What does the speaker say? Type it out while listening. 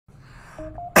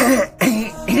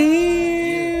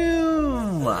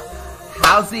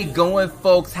How's it going,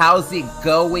 folks? How's it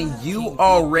going? You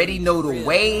already know the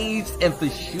waves, and for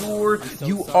sure,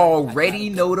 you already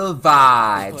know the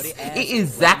vibes. It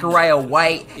is Zachariah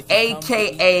White,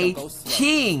 aka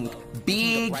King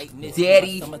Big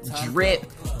Daddy Drip,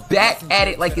 back at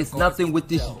it like it's nothing with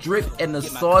this drip and the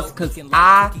sauce, cause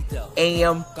I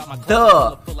am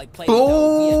the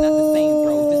boss.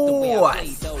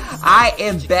 I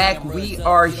am back. We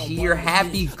are here.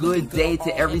 Happy good day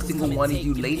to every single one of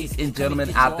you ladies and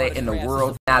gentlemen out there in the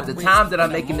world. Now, at the time that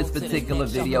I'm making this particular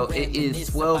video, it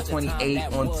is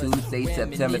 12:28 on Tuesday,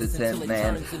 September the 10th,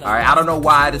 man. Alright, I don't know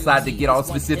why I decided to get all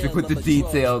specific with the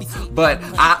details, but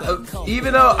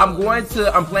even though I'm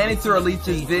planning to release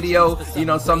this video, you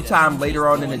know, sometime later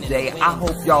on in the day, I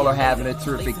hope y'all are having a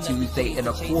terrific Tuesday, and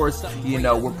of course, you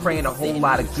know, we're praying a whole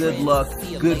lot of good luck,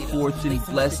 good fortune,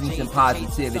 blessings, and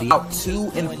positivity out to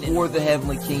and for the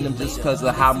heavenly kingdom, just because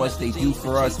of how much they do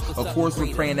for us. Of course,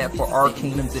 we're praying that for our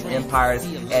kingdoms and empires,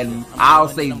 and I'll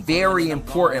say very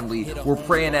importantly, we're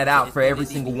praying that out for every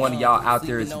single one of y'all out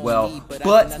there as well.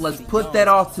 But let's put that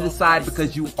off to the side,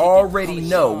 because you already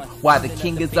know why the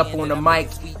king is up on the mic,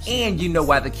 and you know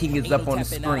why the king is up on the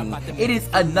screen. It is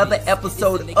another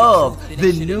episode of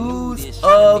the News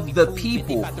of the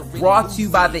People, brought to you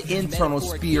by the Internal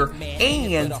Sphere,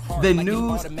 and the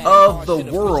News of the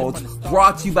World,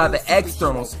 brought to you by the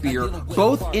External Sphere.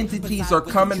 Both entities are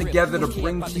coming together to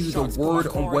bring to you the word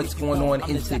on what's going on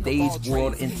in today's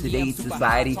world, in today's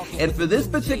society. And for this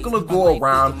particular go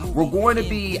around, we're going to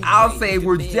be, I'll say,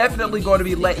 we're definitely going to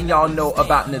be letting y'all know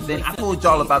about an event. I told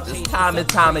y'all about this time and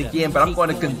time again, but I'm going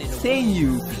to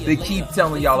continue to keep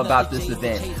telling y'all about this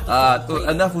event.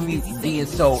 Enough of me being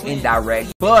so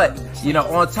indirect, but you know,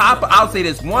 on top of, I'll say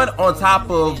this one, on top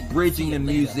of bridging the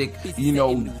music, you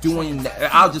know, doing,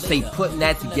 I'll just say putting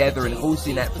that together and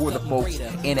hosting that for the folks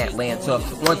in Atlanta,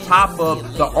 on top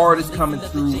of the artists coming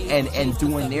through and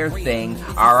doing their thing.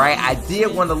 All right, I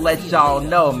did want to let y'all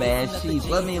know, man. Sheesh,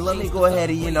 let me go ahead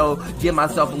and, you know, get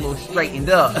myself a little straightened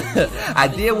up. I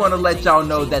did want to let y'all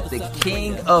know that the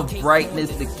king of brightness,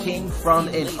 the king from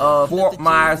and of Fort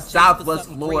Myers, Southwest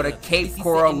Florida, Cape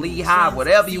Coral, Lehigh,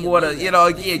 whatever you want to, you know,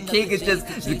 again, king is just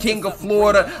the king of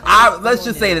Florida. Let's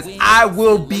just say this, I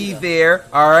will be there.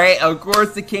 All right, of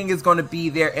course the king is going to be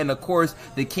there, and of course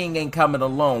the king ain't coming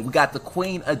alone. We got the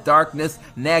Queen of Darkness,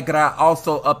 Negra,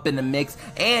 also up in the mix,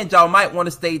 and y'all might want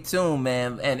to stay tuned,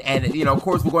 man. And you know, of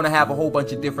course, we're going to have a whole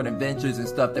bunch of different adventures and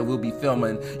stuff that we'll be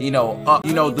filming. You know,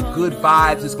 the good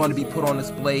vibes is going to be put on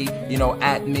display, you know,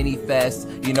 at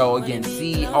miniFEST. You know, again,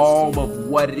 see all of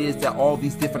what it is that all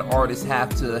these different artists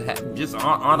have to just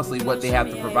honestly what they have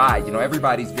to provide. You know,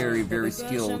 everybody's very, very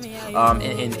skilled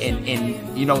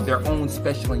in you know, their own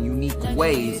special and unique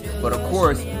ways. But of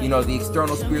course, you know, the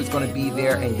External Sphere is going to be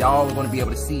there, and y'all are going to be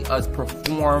able to see us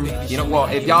perform. You know, well,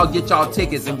 if y'all get y'all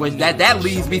tickets, and which that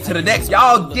leads me to the next,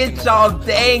 y'all get y'all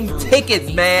dang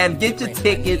tickets, man. Get your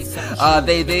tickets.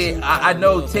 I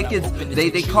know tickets,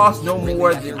 they cost no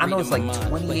more than, I know it's like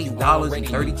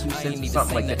 $28.32 or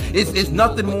something like that. It's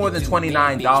nothing more than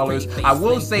 $29. I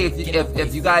will say,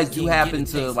 if you guys do happen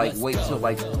to like wait till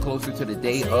like closer to the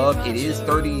day of, it is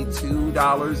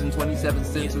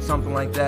 $32.27 or something like that.